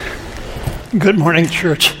Good morning,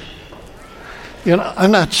 church.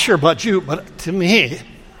 I'm not sure about you, but to me,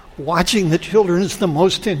 watching the children is the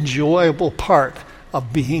most enjoyable part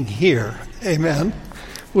of being here. Amen.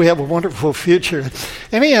 We have a wonderful future.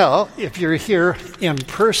 Anyhow, if you're here in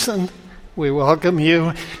person, we welcome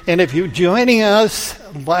you. And if you're joining us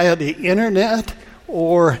via the internet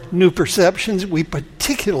or New Perceptions, we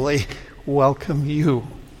particularly welcome you.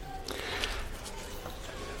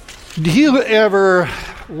 Do you ever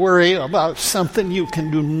worry about something you can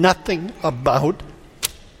do nothing about?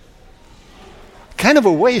 Kind of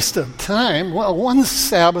a waste of time. Well, one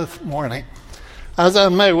Sabbath morning, I was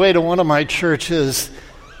on my way to one of my churches,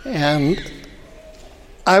 and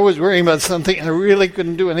I was worrying about something I really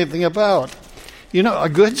couldn't do anything about. A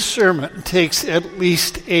good sermon takes at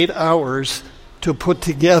least 8 hours to put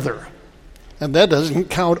together, and that doesn't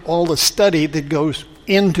count all the study that goes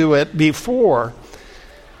into it before.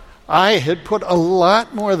 I had put a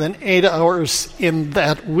lot more than 8 hours in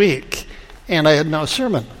that week, and I had no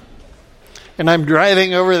sermon. And I'm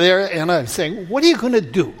driving over there, and I'm saying, what are you going to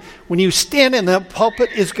do? When you stand in that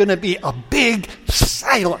pulpit, it's going to be a big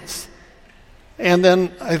silence. And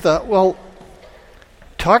then I thought, well,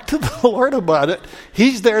 talk to the Lord about it.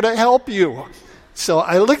 He's there to help you. So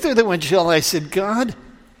I looked through the windshield, and I said, God,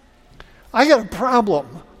 I got a problem.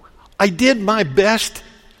 I did my best,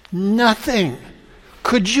 nothing.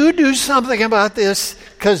 Could you do something about this?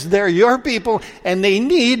 Because they're your people, and they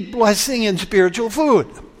need blessing and spiritual food.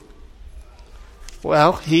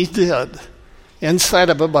 Well, he did. Inside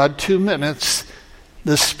of about 2 minutes,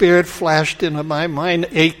 the Spirit flashed into my mind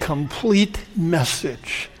a complete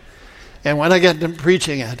message. And when I got done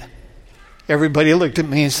preaching it, everybody looked at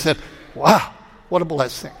me and said, wow, what a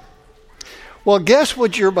blessing. Well, guess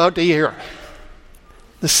what you're about to hear?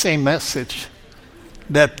 The same message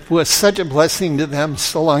that was such a blessing to them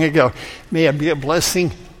so long ago. May it be a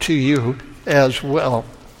blessing to you as well.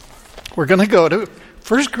 We're going to go to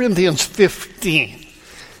 1 Corinthians 15.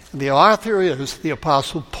 The author is the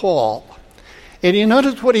Apostle Paul. And you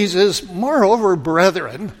notice what he says, moreover,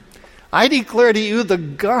 brethren, I declare to you the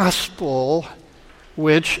gospel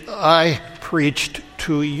which I preached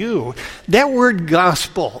to you. That word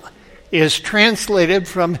gospel is translated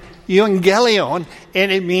from euangelion,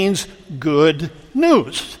 and it means good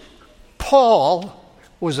news. Paul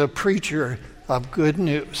was a preacher of good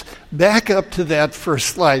news. Back up to that first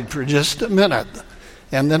slide for just a minute,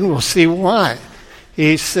 and then we'll see why.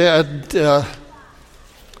 He said,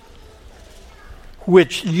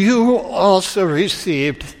 which you also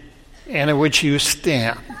received and in which you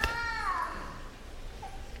stand.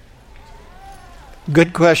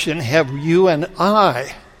 Good question. Have you and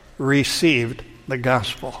I received the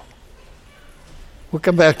gospel? We'll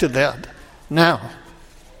come back to that. Now,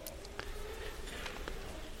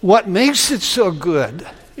 what makes it so good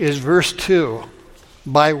is verse 2,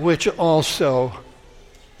 by which also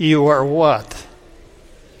you are what?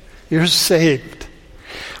 You're saved.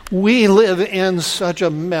 We live in such a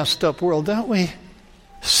messed up world, don't we?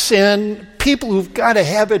 Sin, people who've got to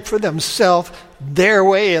have it for themselves, their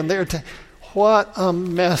way and their time. What a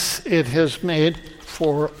mess it has made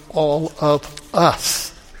for all of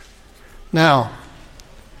us. Now,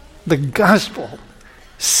 the gospel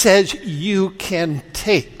says you can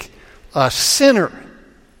take a sinner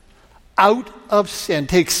out of sin,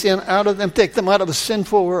 take sin out of them, take them out of a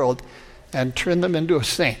sinful world, and turn them into a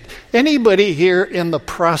saint. Anybody here in the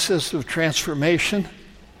process of transformation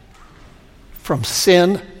from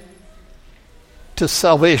sin to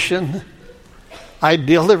salvation? I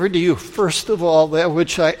delivered to you, first of all, that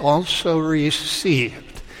which I also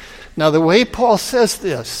received. Now, the way Paul says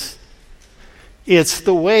this, it's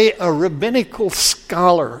the way a rabbinical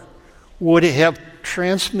scholar would have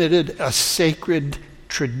transmitted a sacred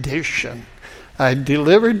tradition. I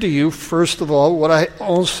delivered to you, first of all, what I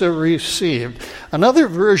also received. Another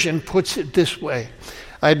version puts it this way.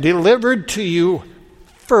 I delivered to you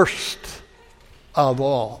first of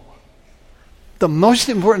all. The most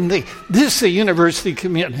important thing, this is a university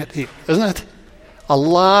community, isn't it? A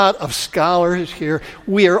lot of scholars here.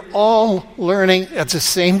 We are all learning at the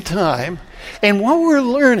same time. And what we're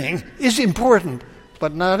learning is important,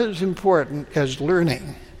 but not as important as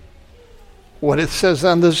learning what it says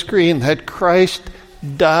on the screen, that Christ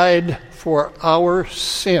died for our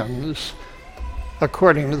sins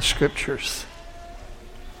according to the Scriptures.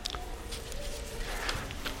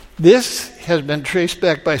 This has been traced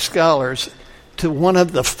back by scholars to one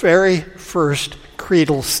of the very first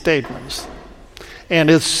creedal statements. And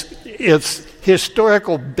it's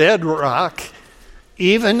historical bedrock.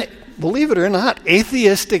 Even, believe it or not,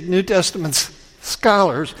 atheistic New Testament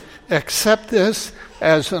scholars accept this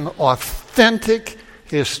as an authentic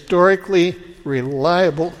historically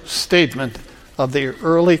reliable statement of the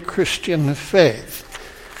early Christian faith.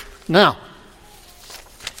 Now,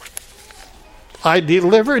 I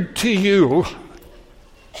delivered to you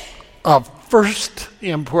of first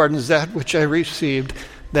importance that which I received,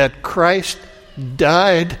 that Christ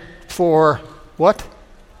died for what?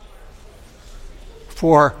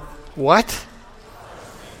 For what?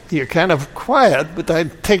 You're kind of quiet, but I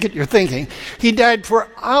take it you're thinking. He died for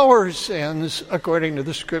our sins according to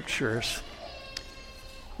the Scriptures.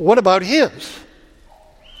 What about his?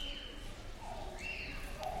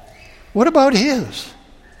 What about his?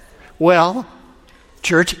 Well,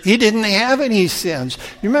 church, he didn't have any sins.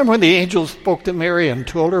 You remember when the angel spoke to Mary and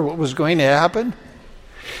told her what was going to happen?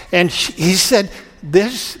 And he said,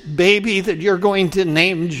 this baby that you're going to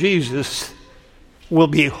name Jesus will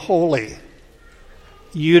be holy.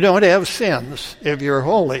 You don't have sins. If you're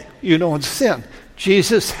holy, you don't sin.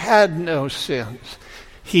 Jesus had no sins.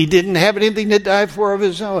 He didn't have anything to die for of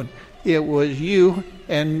his own. It was you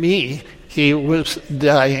and me he was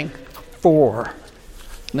dying for.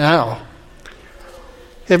 Now,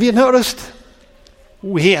 have you noticed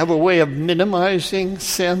we have a way of minimizing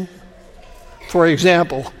sin? For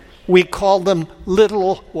example, we call them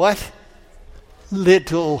little what?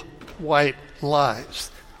 Little white lies.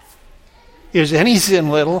 Is any sin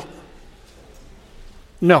little?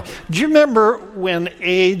 No. Do you remember when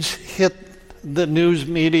AIDS hit the news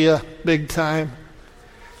media big time?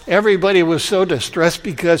 Everybody was so distressed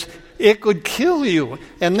because it could kill you.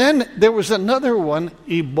 And then there was another one,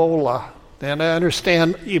 Ebola. And I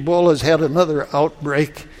understand Ebola's had another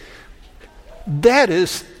outbreak. That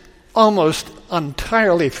is almost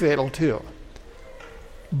entirely fatal too.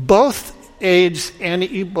 Both AIDS and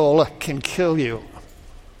Ebola can kill you.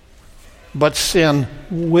 But sin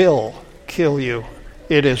will kill you.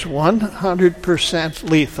 It is 100%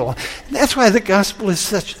 lethal. That's why the gospel is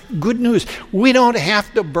such good news. We don't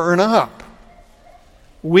have to burn up.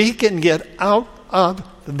 We can get out of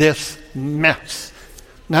this mess.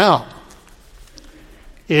 Now,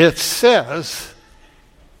 it says,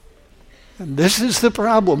 and this is the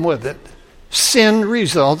problem with it, sin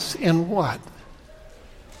results in what?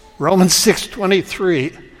 Romans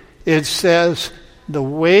 6:23, it says, the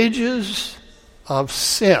wages of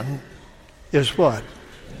sin is what?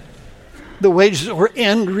 The wages or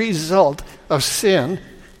end result of sin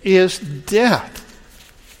is death.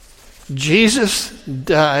 Jesus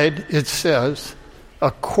died, it says,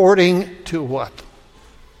 according to what?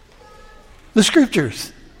 The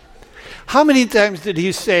Scriptures. How many times did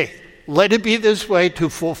he say, let it be this way to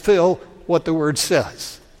fulfill what the Word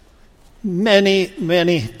says? Many,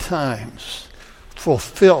 many times.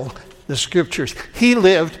 Fulfill the Scriptures. He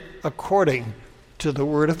lived according to the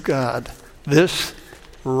Word of God. This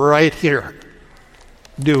right here.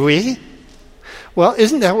 Do we? Well,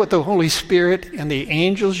 isn't that what the Holy Spirit and the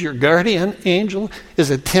angels, your guardian angel,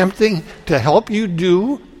 is attempting to help you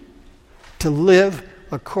do? To live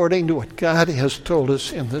according to what God has told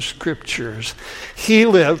us in the Scriptures. He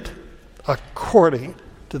lived according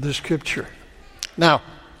to the Scripture. Now,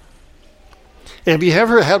 have you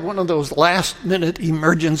ever had one of those last-minute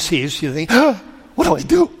emergencies? You think, what do I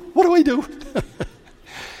do? What do I do?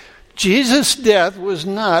 Jesus' death was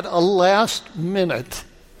not a last-minute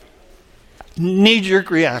knee-jerk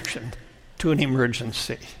reaction to an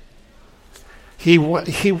emergency. He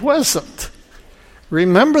wasn't.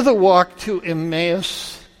 Remember the walk to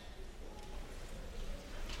Emmaus?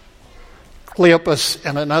 Cleopas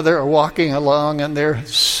and another are walking along, and they're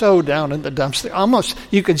so down in the dumps. They're almost,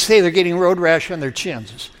 you could say they're getting road rash on their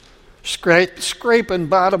chins. Scraping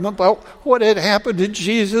bottom about what had happened to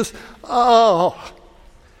Jesus. Oh!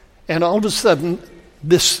 And all of a sudden,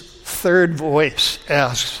 this third voice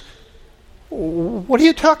asks, what are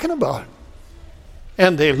you talking about?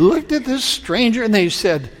 And they looked at this stranger and they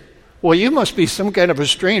said, well, you must be some kind of a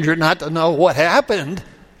stranger not to know what happened.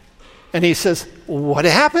 And he says, what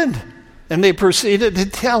happened? And they proceeded to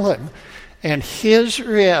tell him. And his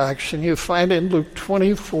reaction, you find in Luke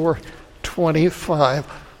 24:25,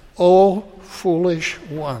 O foolish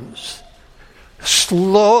ones,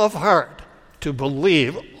 slow of heart to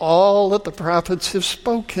believe all that the prophets have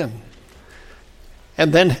spoken.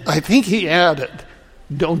 And then I think he added,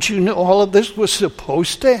 don't you know all of this was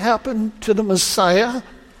supposed to happen to the Messiah?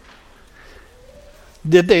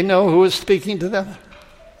 Did they know who was speaking to them?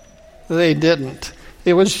 They didn't.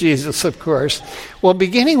 It was Jesus, of course. Well,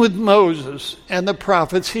 beginning with Moses and the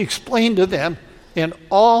prophets, he explained to them in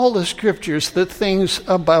all the Scriptures the things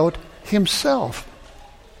about himself.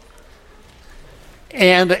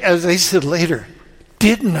 And as I said later,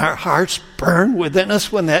 didn't our hearts burn within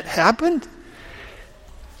us when that happened?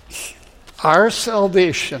 our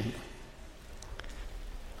salvation.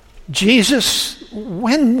 Jesus,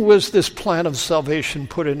 when was this plan of salvation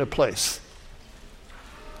put into place?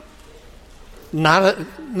 Not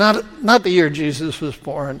the year Jesus was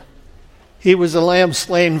born. He was a lamb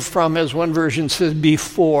slain from, as one version says,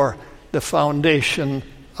 before the foundation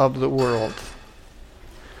of the world.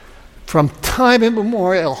 From time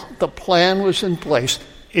immemorial, the plan was in place.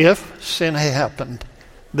 If sin happened,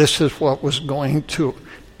 this is what was going to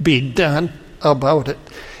be done about it.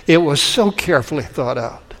 It was so carefully thought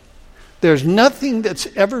out. There's nothing that's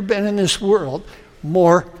ever been in this world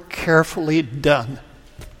more carefully done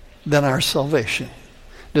than our salvation.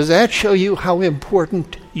 Does that show you how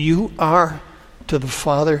important you are to the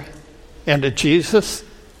Father and to Jesus?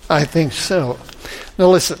 I think so. Now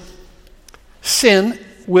listen, sin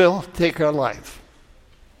will take our life.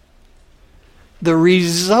 The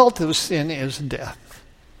result of sin is death.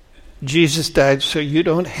 Jesus died so you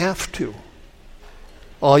don't have to.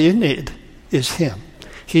 All you need is Him.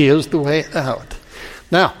 He is the way out.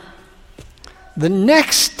 Now, the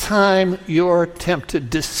next time you're tempted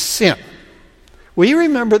to sin, will you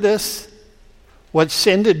remember this? What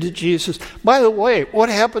sin did to Jesus? By the way, what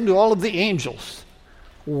happened to all of the angels?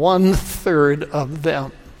 1/3 of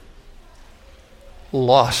them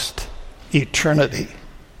lost eternity.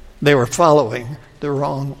 They were following the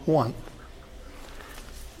wrong one.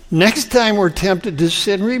 Next time we're tempted to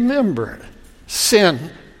sin, remember,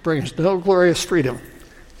 sin brings no glorious freedom.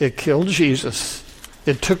 It killed Jesus.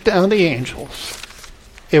 It took down the angels.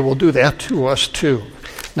 It will do that to us too.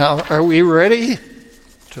 Now, are we ready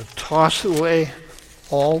to toss away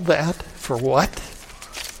all that for what?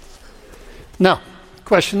 Now,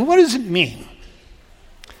 question, what does it mean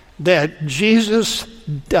that Jesus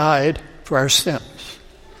died for our sins?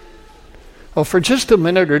 Well, for just a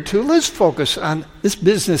minute or two, let's focus on this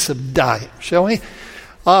business of dying, shall we?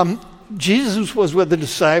 Jesus was with the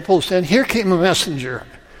disciples, and here came a messenger.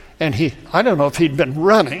 And I don't know if he'd been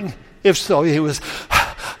running. If so, he was,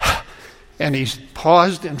 and he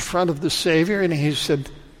paused in front of the Savior, and he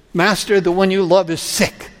said, Master, the one you love is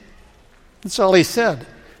sick. That's all he said.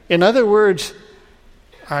 In other words,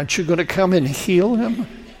 aren't you going to come and heal him?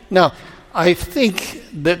 Now, I think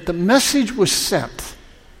that the message was sent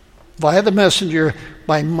via the messenger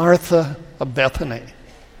by Martha of Bethany,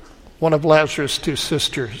 one of Lazarus' two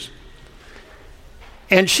sisters.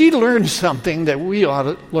 And she learned something that we ought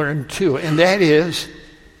to learn too, and that is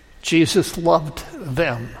Jesus loved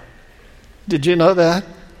them. Did you know that?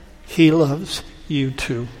 He loves you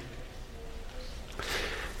too.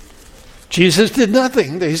 Jesus did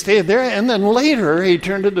nothing. They stayed there, and then later he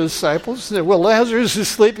turned to the disciples and said, well, Lazarus is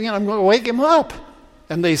sleeping and I'm going to wake him up.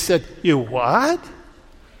 And they said, you what?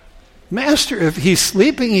 Master, if he's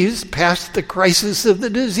sleeping, he's past the crisis of the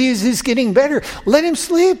disease. He's getting better. Let him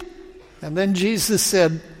sleep. And then Jesus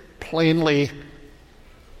said plainly,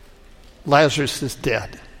 Lazarus is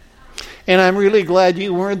dead. And I'm really glad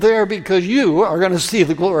you weren't there because you are going to see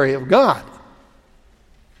the glory of God.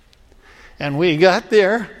 And we got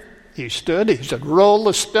there. He stood. He said, roll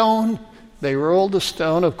the stone. They rolled the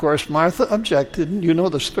stone. Of course, Martha objected. You know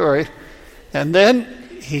the story. And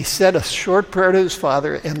then he said a short prayer to his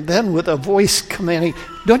Father. And then with a voice commanding,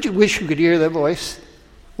 don't you wish you could hear that voice?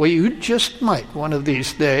 Well, you just might one of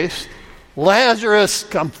these days. Lazarus,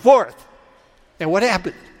 come forth. And what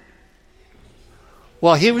happened?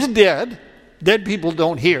 Well, he was dead. Dead people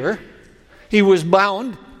don't hear. He was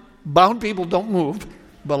bound. Bound people don't move.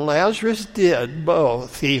 But Lazarus did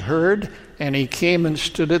both. He heard and he came and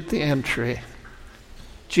stood at the entry.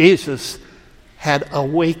 Jesus had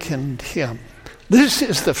awakened him. This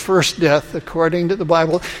is the first death according to the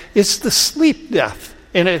Bible. It's the sleep death.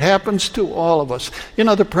 And it happens to all of us. You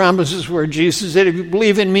know the promises where Jesus said, if you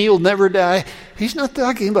believe in me, you'll never die. He's not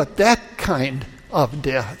talking about that kind of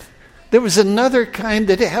death. There was another kind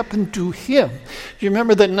that happened to him. Do you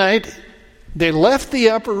remember the night they left the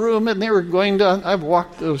upper room and they were going down? I've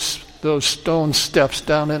walked those stone steps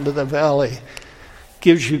down into the valley.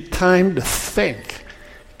 Gives you time to think.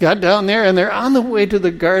 Got down there and they're on the way to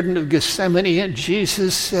the Garden of Gethsemane, and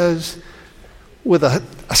Jesus says, with a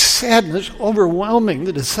sadness overwhelming,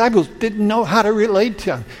 the disciples didn't know how to relate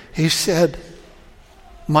to him. He said,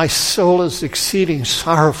 my soul is exceeding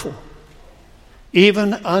sorrowful,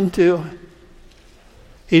 even unto,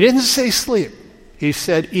 he didn't say sleep, he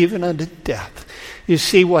said even unto death. You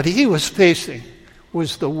see, what he was facing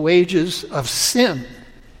was the wages of sin,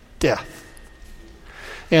 death.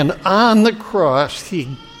 And on the cross,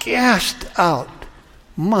 he gasped out,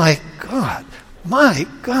 my God,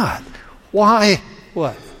 why,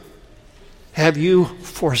 what? Have you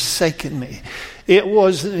forsaken me? It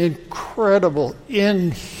was an incredible,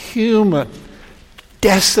 inhuman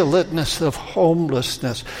desolateness of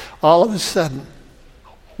homelessness. All of a sudden,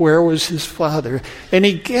 where was his father? And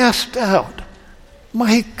he gasped out,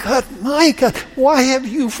 my God, why have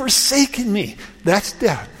you forsaken me? That's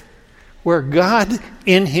death, where God,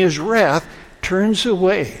 in his wrath, turns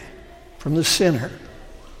away from the sinner.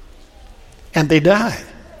 And they die.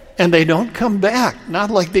 And they don't come back, not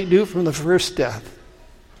like they do from the first death.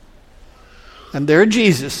 And there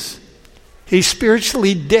Jesus, he's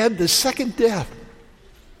spiritually dead the second death.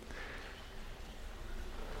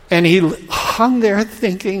 And he hung there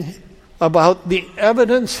thinking about the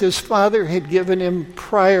evidence his father had given him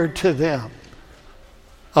prior to them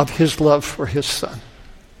of his love for his son.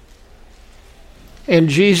 And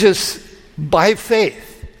Jesus, by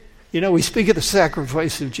faith, we speak of the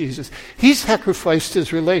sacrifice of Jesus. He sacrificed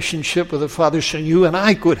his relationship with the Father so you and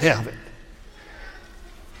I could have it.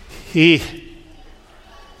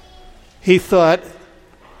 He thought,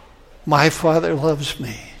 my Father loves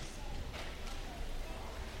me.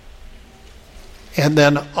 And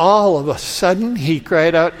then all of a sudden he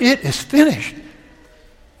cried out, it is finished.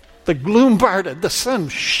 The gloom parted, the sun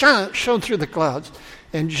shone through the clouds.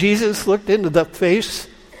 And Jesus looked into the face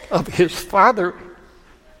of his Father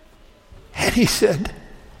and he said,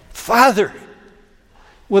 Father,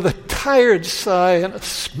 with a tired sigh and a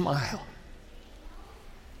smile,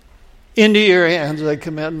 into your hands I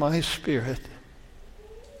commend my spirit.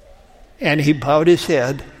 And he bowed his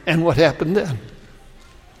head, and what happened then?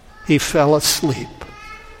 He fell asleep.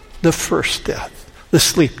 The first death, the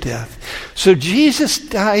sleep death. So Jesus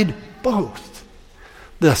died both.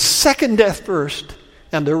 The second death first,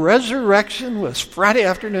 and the resurrection was Friday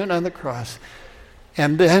afternoon on the cross.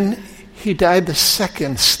 And then he died the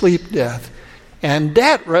second sleep death. And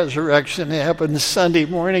that resurrection happened Sunday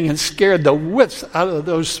morning and scared the wits out of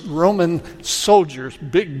those Roman soldiers,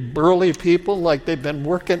 big burly people like they've been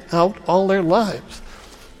working out all their lives.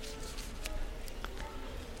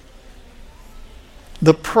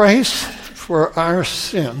 The price for our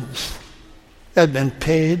sins had been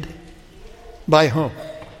paid by whom?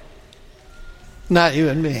 Not you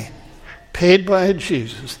and me. Paid by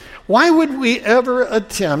Jesus. Why would we ever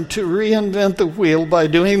attempt to reinvent the wheel by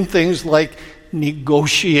doing things like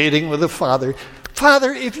negotiating with the Father?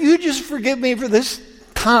 Father, if you just forgive me for this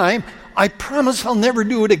time, I promise I'll never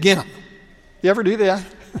do it again. You ever do that?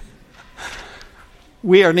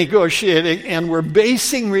 We are negotiating and we're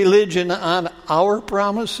basing religion on our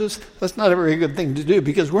promises. That's not a very good thing to do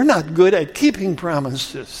because we're not good at keeping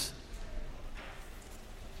promises.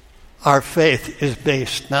 Our faith is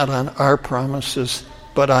based not on our promises,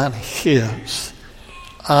 but on His.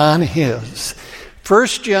 On His. 1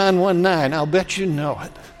 John 1:9, I'll bet you know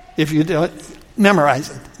it. If you don't, memorize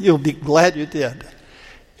it. You'll be glad you did.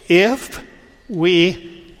 If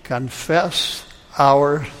we confess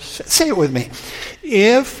our sins, say it with me.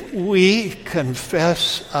 If we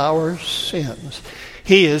confess our sins,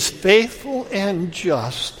 He is faithful and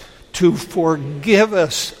just to forgive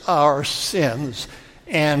us our sins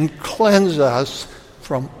and cleanse us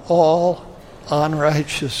from all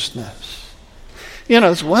unrighteousness.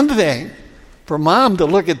 It's one thing for mom to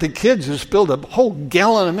look at the kids who spilled a whole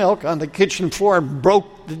gallon of milk on the kitchen floor and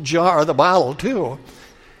broke the jar, the bottle too.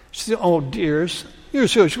 She said, oh dears, you're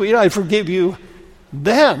so sweet, I forgive you.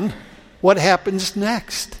 Then what happens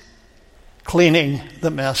next? Cleaning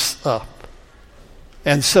the mess up.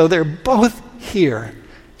 And so they're both here,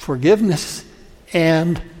 forgiveness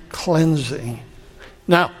and cleansing.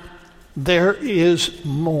 Now, there is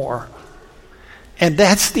more. And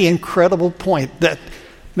that's the incredible point that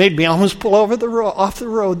made me almost pull over off the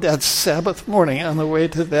road that Sabbath morning on the way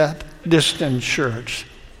to that distant church.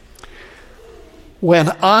 When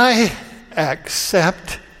I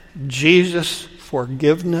accept Jesus'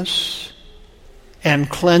 forgiveness and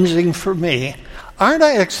cleansing for me, aren't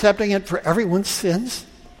I accepting it for everyone's sins?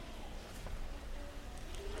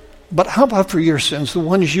 But how about for your sins, the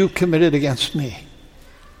ones you committed against me?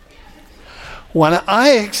 When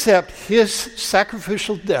I accept His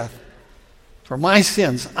sacrificial death for my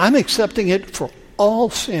sins, I'm accepting it for all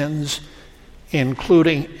sins,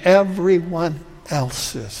 including everyone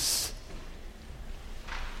else's.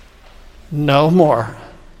 No more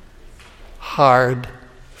hard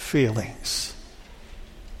feelings.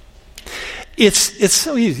 It's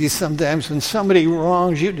so easy sometimes when somebody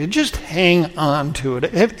wrongs you to just hang on to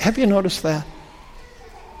it. Have you noticed that?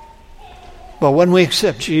 But when we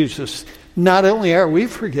accept Jesus, not only are we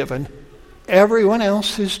forgiven, everyone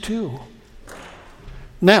else is too.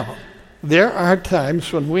 Now, there are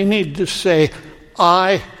times when we need to say,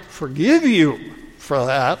 I forgive you for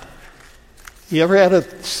that, You ever had an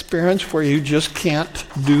experience where you just can't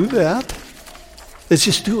do that? It's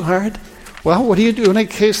just too hard? Well, what do you do in a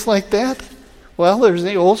case like that? Well, there's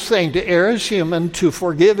the old saying, to err is human, to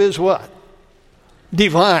forgive is what?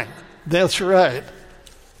 Divine. That's right.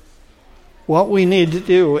 What we need to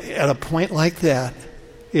do at a point like that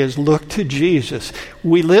is look to Jesus.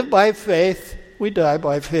 We live by faith, we die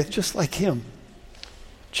by faith, just like him.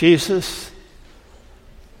 Jesus,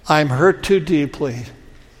 I'm hurt too deeply,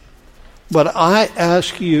 but I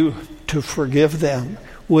ask you to forgive them.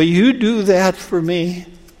 Will you do that for me?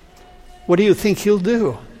 What do you think he'll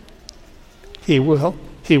do? He will.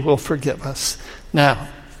 He will forgive us. Now,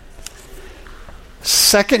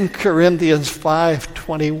 2 Corinthians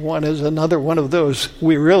 5:21 is another one of those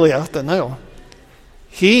we really ought to know.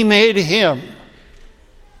 He made him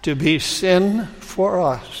to be sin for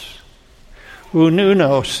us, who knew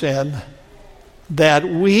no sin, that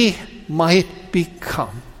we might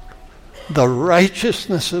become the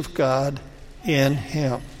righteousness of God in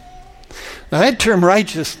him. Now that term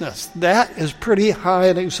righteousness, that is pretty high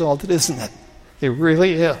and exalted, isn't it? It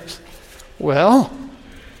really is. Well,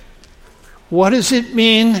 what does it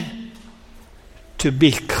mean to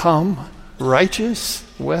become righteous?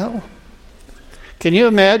 Well, can you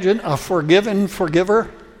imagine a forgiven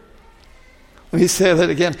forgiver? Let me say that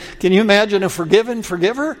again. Can you imagine a forgiven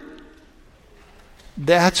forgiver?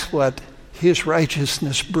 That's what his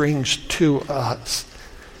righteousness brings to us.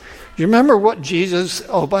 You remember what Jesus,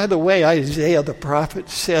 by the way, Isaiah the prophet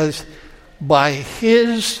says, by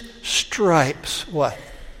his stripes, what?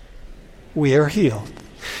 We are healed.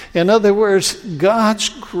 In other words, God's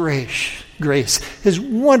grace, his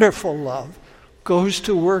wonderful love, goes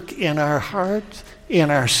to work in our hearts, in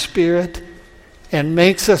our spirit, and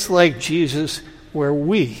makes us like Jesus, where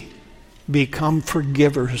we become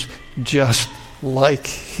forgivers just like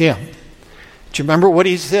him. Do you remember what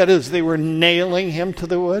he said as they were nailing him to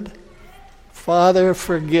the wood? Father,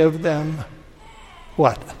 forgive them.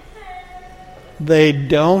 What? They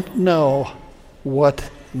don't know what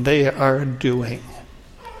they are doing.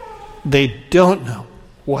 They don't know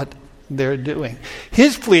what they're doing.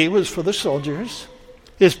 His plea was for the soldiers.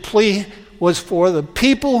 His plea was for the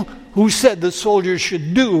people who said the soldiers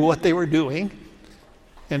should do what they were doing.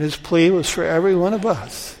 And his plea was for every one of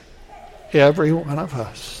us. Every one of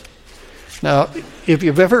us. Now, if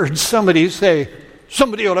you've ever heard somebody say,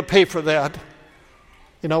 somebody ought to pay for that,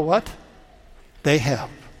 you know what? They have.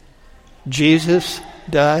 Jesus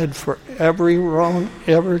died for every wrong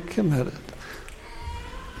ever committed.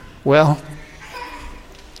 Well,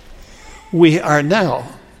 we are now,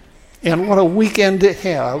 and what a weekend to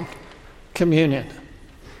have, communion.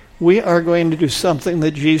 We are going to do something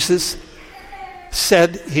that Jesus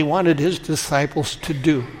said he wanted his disciples to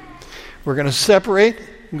do. We're going to separate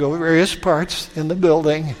and go to various parts in the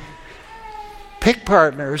building, pick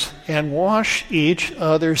partners, and wash each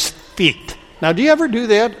other's feet. Now, do you ever do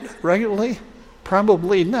that regularly?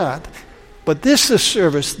 Probably not. But this is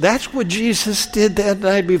service. That's what Jesus did that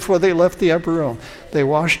night before they left the upper room. They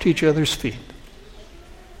washed each other's feet.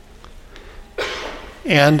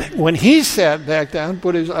 And when he sat back down,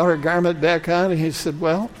 put his outer garment back on, and he said,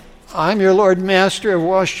 well, I'm your Lord and Master, I've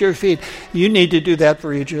washed your feet. You need to do that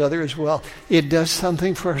for each other as well. It does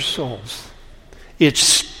something for our souls. It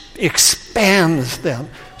expands them.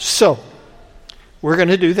 So, we're going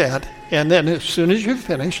to do that. And then as soon as you're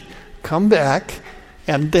finished, come back,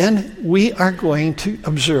 and then we are going to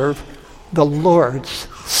observe the Lord's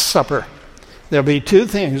Supper. There'll be two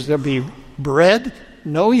things. There'll be bread,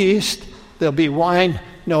 no yeast. There'll be wine,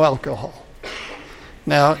 no alcohol.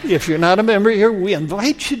 Now, if you're not a member here, we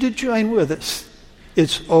invite you to join with us.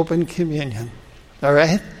 It's open communion. All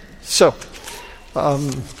right? So,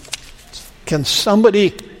 can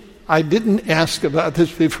somebody... I didn't ask about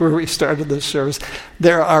this before we started this service.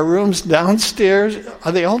 There are rooms downstairs.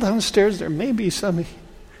 Are they all downstairs? There may be some.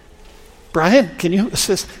 Brian, can you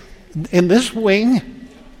assist? In this wing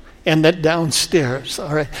and that downstairs.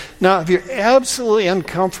 All right. Now, if you're absolutely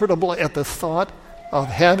uncomfortable at the thought of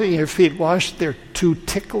having your feet washed, they're too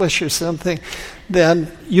ticklish or something, then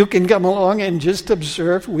you can come along and just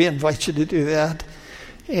observe. We invite you to do that.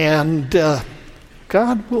 And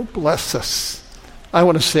God will bless us. I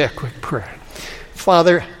want to say a quick prayer.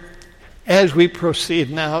 Father, as we proceed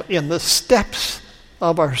now in the steps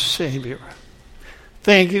of our Savior,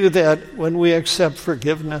 thank you that when we accept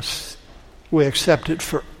forgiveness, we accept it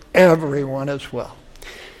for everyone as well.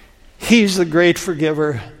 He's the great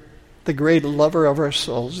forgiver, the great lover of our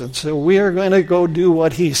souls. And so we are going to go do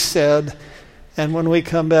what he said. And when we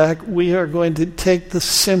come back, we are going to take the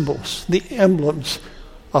symbols, the emblems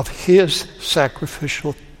of his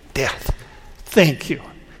sacrificial death. Thank you.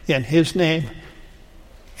 In his name,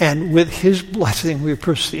 and with his blessing we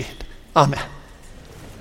proceed. Amen.